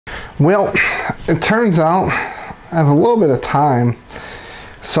Well, it turns out I have a little bit of time,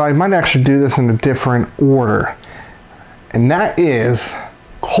 so I might actually do this in a different order, and that is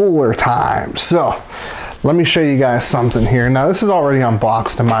Kohler time. So let me show you guys something here. Now this is already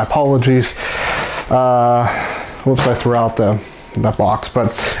unboxed, and my apologies. Whoops, I threw out that box.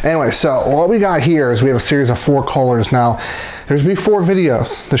 But anyway, so what we got here is we have a series of 4 Kohlers. Now there's be 4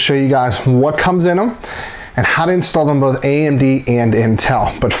 videos to show you guys what comes in them and how to install them both AMD and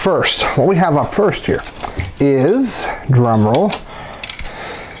Intel. But first, what we have up first here is, drum roll,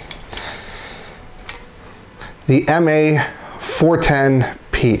 the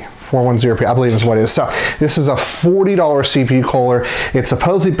MA410P. 410P, I believe is what it is. So this is a $40 CPU Kohler. It's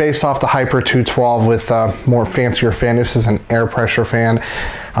supposedly based off the Hyper 212 with a more fancier fan. This is an air pressure fan.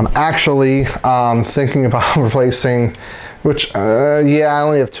 I'm actually thinking about replacing, which, yeah, I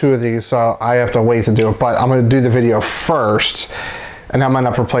only have 2 of these, so I have to wait to do it, but I'm gonna do the video first, and I might end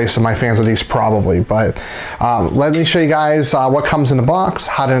up replacing my fans with these probably, but let me show you guys what comes in the box,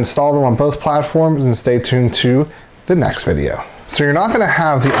 how to install them on both platforms, and stay tuned to the next video. So you're not going to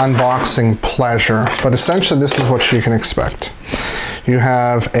have the unboxing pleasure, but essentially this is what you can expect. You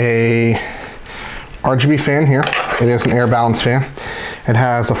have a RGB fan here. It is an air balance fan. It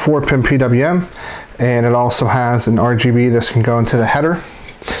has a 4-pin PWM, and it also has an RGB. This can go into the header.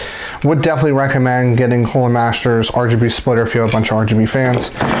 Would definitely recommend getting Kohler Master's RGB splitter if you have a bunch of RGB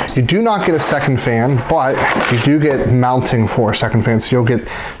fans. You do not get a second fan, but you do get mounting for a second fan. So you'll get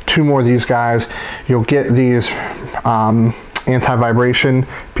 2 more of these guys. You'll get these anti-vibration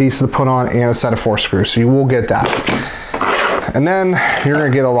piece to put on and a set of 4 screws, so you will get that. And then you're going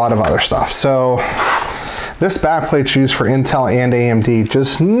to get a lot of other stuff. So this backplate's used for Intel and AMD.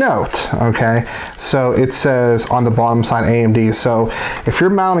 Just note, okay, so it says on the bottom side AMD. So if you're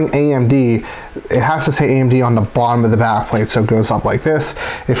mounting AMD, it has to say AMD on the bottom of the backplate, so it goes up like this.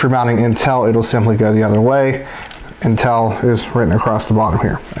 If you're mounting Intel, it'll simply go the other way. Intel is written across the bottom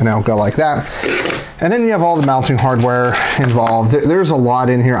here, and it'll go like that. And then you have all the mounting hardware involved. There's a lot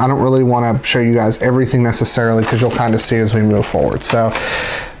in here. I don't really want to show you guys everything necessarily, because you'll kind of see as we move forward. So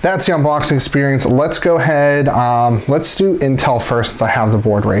that's the unboxing experience. Let's go ahead, let's do Intel first, since I have the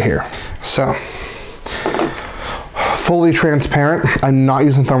board right here. So, fully transparent. I'm not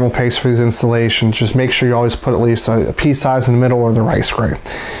using thermal paste for these installations. Just make sure you always put at least a pea size in the middle or the rice grain.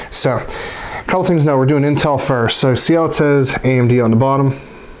 So, a couple things to know. We're doing Intel first. So see how it says AMD on the bottom?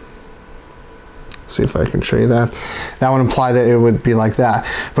 See if I can show you that. That would imply that it would be like that.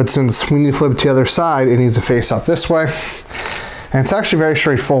 But since we need to flip it to the other side, it needs to face up this way. And it's actually very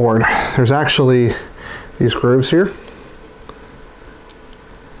straightforward. There's actually these grooves here,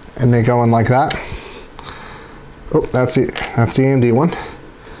 and they go in like that. Oh, that's the AMD one.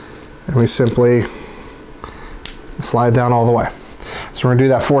 And we simply slide down all the way. So we're gonna do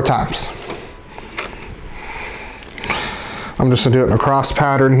that 4 times. I'm just gonna do it in a cross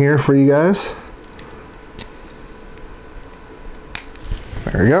pattern here for you guys.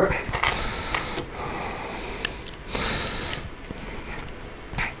 There we go.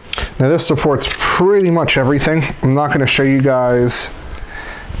 Now this supports pretty much everything. I'm not going to show you guys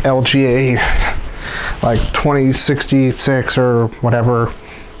LGA like 2066 or whatever,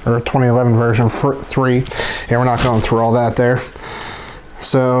 or 2011 version 3. Yeah, we're not going through all that there.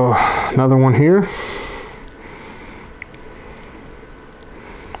 So another one here.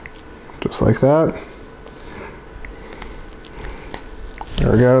 Just like that.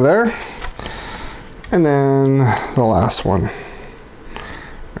 There we go there. And then the last one.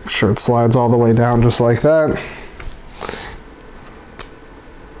 Make sure it slides all the way down just like that.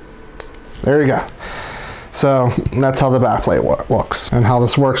 There you go. So that's how the backplate looks. And how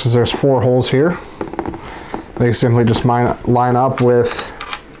this works is there's 4 holes here. They simply just line up with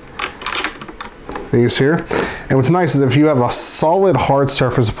these here. And what's nice is if you have a solid hard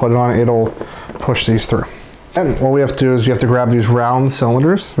surface to put it on, it'll push these through. And what we have to do is you have to grab these round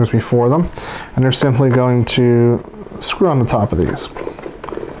cylinders. There's 4 of them. And they're simply going to screw on the top of these.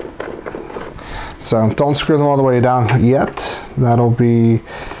 So don't screw them all the way down yet. That'll be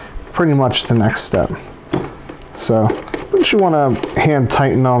pretty much the next step. So but you want to hand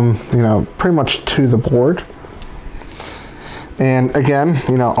tighten them, you know, pretty much to the board. And again,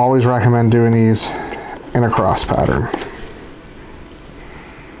 you know, always recommend doing these in a cross pattern.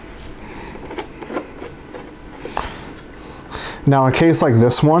 Now, in a case like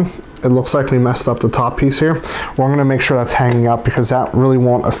this one, it looks like we messed up the top piece here. We're going to make sure that's hanging up, because that really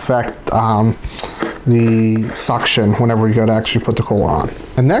won't affect the suction whenever we go to actually put the Kohler on.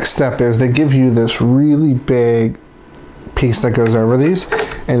 The next step is they give you this really big piece that goes over these,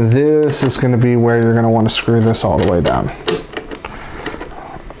 and this is going to be where you're going to want to screw this all the way down.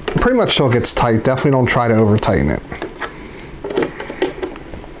 pretty much till it gets tight. Definitely don't try to over tighten it.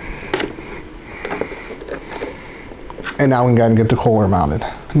 And now we can go ahead and get the cooler mounted.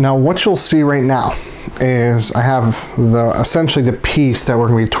 Now what you'll see right now is I have essentially the piece that we're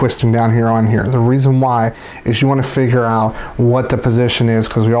going to be twisting down here on here. The reason why is you want to figure out what the position is,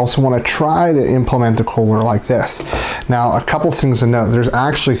 because we also want to try to implement the cooler like this. Now a couple things to note, there's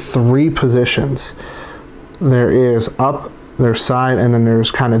actually 3 positions. There is up, there's side, and then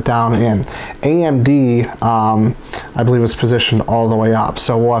there's kind of down in. AMD, I believe is positioned all the way up.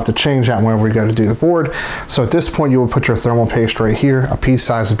 So we'll have to change that whenever we go to do the board. So at this point, you will put your thermal paste right here. A piece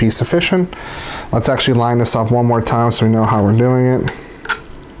size would be sufficient. Let's actually line this up one more time so we know how we're doing it.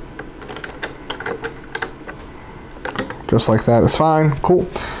 Just like that is fine, cool.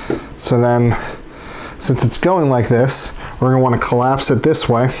 So then, since it's going like this, we're gonna wanna collapse it this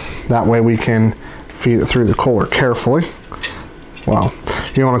way. That way we can feed it through the cooler carefully. Well,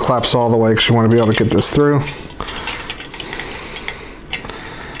 you don't want to collapse all the way because you want to be able to get this through.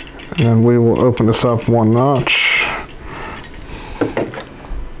 And then we will open this up 1 notch.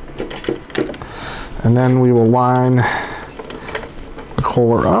 And then we will line the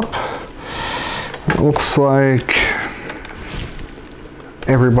cooler up. It looks like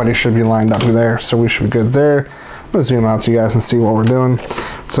everybody should be lined up there, so we should be good there. Let's zoom out so you guys can see what we're doing.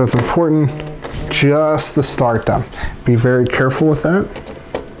 So it's important just to start them. Be very careful with that.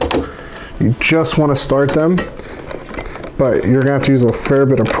 You just want to start them, but you're going to have to use a fair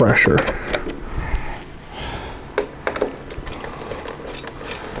bit of pressure.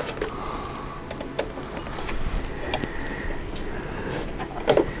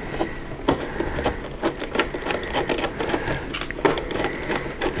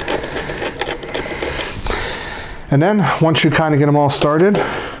 And then once you kind of get them all started,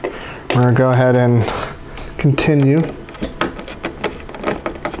 we're going to go ahead and continue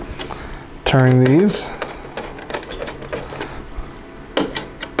turning these.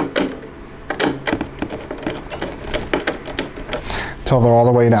 Till they're all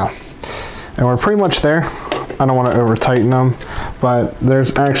the way down. And we're pretty much there. I don't want to over tighten them, but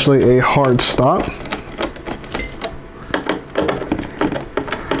there's actually a hard stop.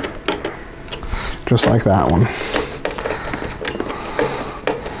 Just like that one.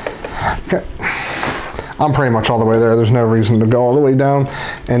 Okay. I'm pretty much all the way there. There's no reason to go all the way down.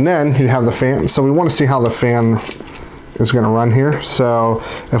 And then you have the fan. So we want to see how the fan is going to run here. So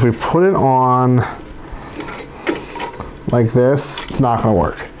if we put it on like this, it's not going to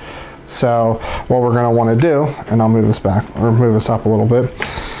work. So what we're going to want to do, and I'll move this back or move this up a little bit,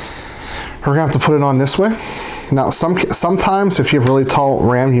 we're going to have to put it on this way. Now sometimes if you have really tall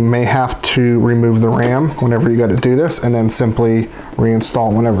RAM, you may have to remove the RAM whenever you got to do this and then simply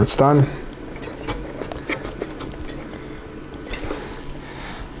reinstall whenever it's done.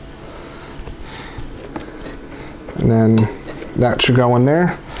 And then that should go in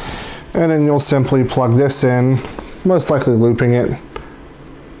there. And then you'll simply plug this in, most likely looping it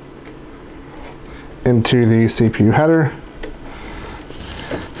into the CPU header.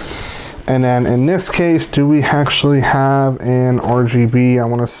 And then in this case, do we actually have an RGB? I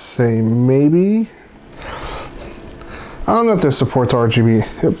want to say maybe. I don't know if this supports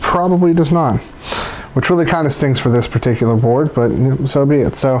RGB. It probably does not, which really kind of stinks for this particular board, but so be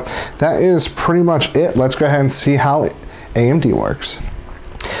it. So that is pretty much it. Let's go ahead and see how AMD works.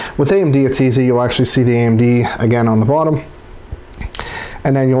 With AMD, it's easy. You'll actually see the AMD again on the bottom.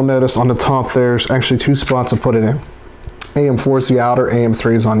 And then you'll notice on the top, there's actually 2 spots to put it in. AM4 is the outer,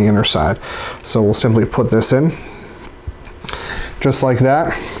 AM3 is on the inner side. So we'll simply put this in. Just like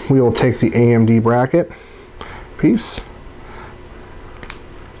that, we will take the AMD bracket piece,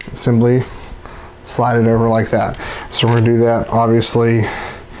 and simply slide it over like that. So we're gonna do that obviously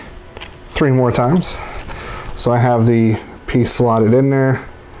 3 more times. So I have the piece slotted in there.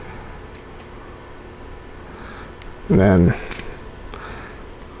 And then,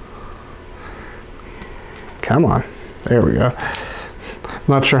 come on. There we go. I'm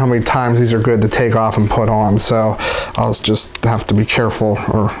not sure how many times these are good to take off and put on, so I'll just have to be careful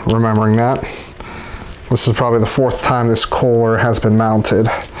or remembering that. This is probably the 4th time this cooler has been mounted.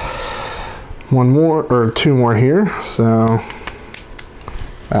 1 more, or 2 more here, so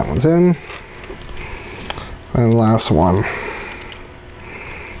that one's in. And last one.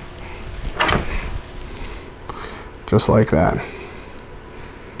 Just like that.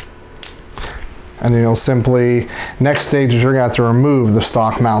 And then you'll simply, next stage is you're gonna have to remove the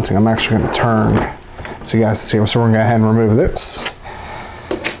stock mounting. I'm actually gonna turn so you guys see. So we're gonna go ahead and remove this.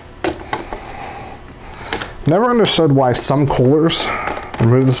 Never understood why some coolers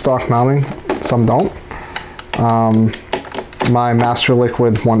remove the stock mounting, some don't. My Master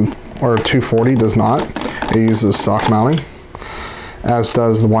Liquid 240 does not. It uses stock mounting, as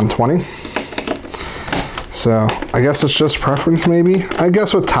does the 120. So I guess it's just preference maybe. I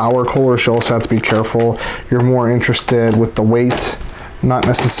guess with tower coolers you also have to be careful. You're more interested with the weight, not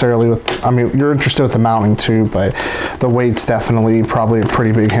necessarily with, I mean, you're interested with the mounting too, but the weight's definitely probably a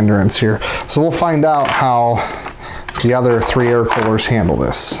pretty big hindrance here. So we'll find out how the other 3 air coolers handle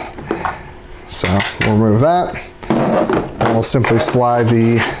this. So we'll remove that, and we'll simply slide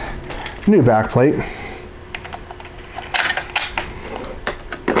the new back plate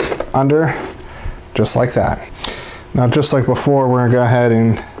under, just like that. Now, just like before, we're gonna go ahead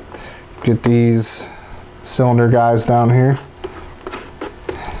and get these cylinder guys down here.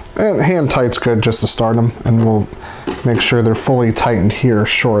 And hand tight's good just to start them, and we'll make sure they're fully tightened here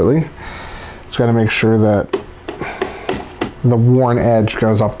shortly. Just gotta make sure that the worn edge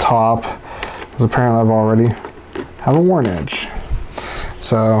goes up top, because apparently I've already have a worn edge.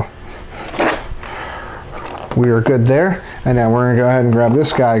 So we are good there. And then we're gonna go ahead and grab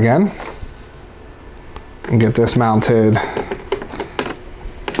this guy again and get this mounted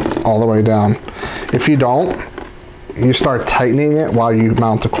all the way down. If you don't, you start tightening it while you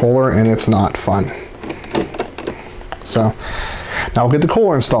mount the cooler, and it's not fun. So now we'll get the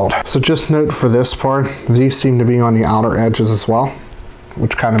cooler installed. So just note for this part, these seem to be on the outer edges as well,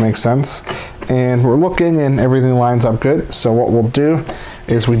 which kind of makes sense. And we're looking and everything lines up good. So what we'll do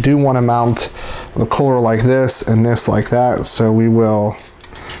is we do want to mount the cooler like this and this like that. So we will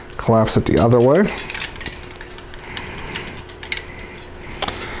collapse it the other way.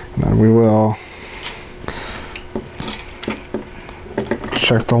 And then we will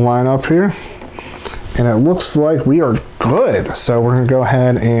check the line up here. And it looks like we are good. So we're gonna go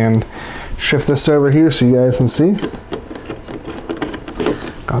ahead and shift this over here so you guys can see.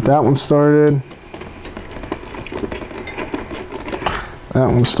 Got that one started. That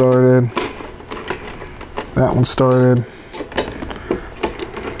one started. That one started.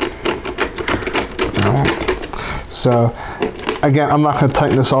 That one. So again, I'm not going to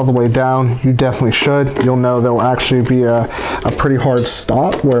tighten this all the way down. You definitely should. You'll know there will actually be a pretty hard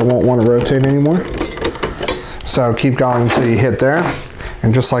stop where it won't want to rotate anymore. So keep going until you hit there.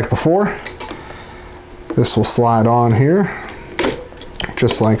 And just like before, this will slide on here,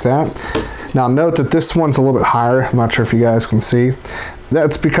 just like that. Now note that this one's a little bit higher. I'm not sure if you guys can see.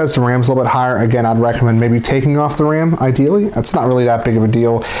 That's because the ram's a little bit higher. Again, I'd recommend maybe taking off the ram, ideally. It's not really that big of a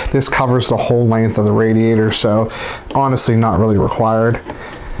deal. This covers the whole length of the radiator, so honestly not really required.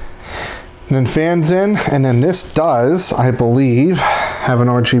 And then fans in, and then this does, I believe, have an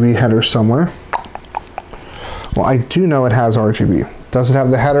RGB header somewhere. Well, I do know it has RGB. Does it have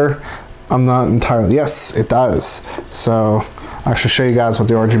the header? I'm not entirely, yes, it does. So I should show you guys what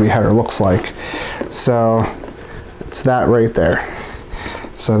the RGB header looks like. So it's that right there.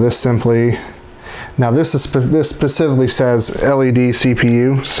 So this simply, now this specifically says LED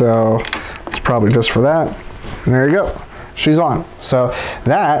CPU, so it's probably just for that. And there you go, she's on. So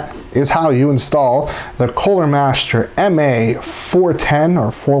that is how you install the Cooler Master MA410 or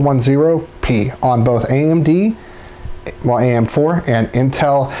 410P on both AMD, well AM4 and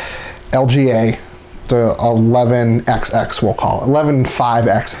Intel LGA, the 11XX we'll call it,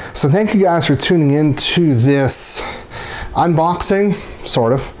 115X. So thank you guys for tuning in to this unboxing,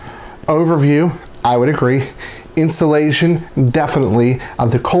 sort of, overview, I would agree, installation, definitely,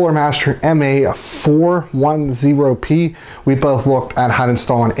 of the Cooler Master MA410P. We both looked at how to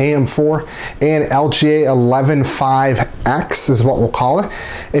install an AM4 and LGA 115X is what we'll call it.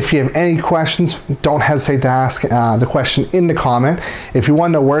 If you have any questions, don't hesitate to ask the question in the comment. If you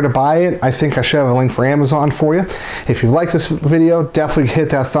want to know where to buy it, I think I should have a link for Amazon for you. If you like this video, definitely hit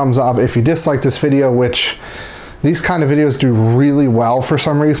that thumbs up. If you dislike this video, which these kind of videos do really well for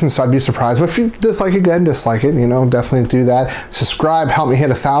some reason, so I'd be surprised. But if you dislike it, go ahead and dislike it, you know, definitely do that. Subscribe, help me hit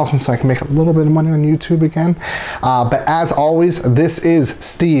 1,000 so I can make a little bit of money on YouTube again. But as always, this is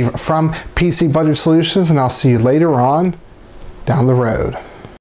Steve from PC Budget Solutions, and I'll see you later on down the road.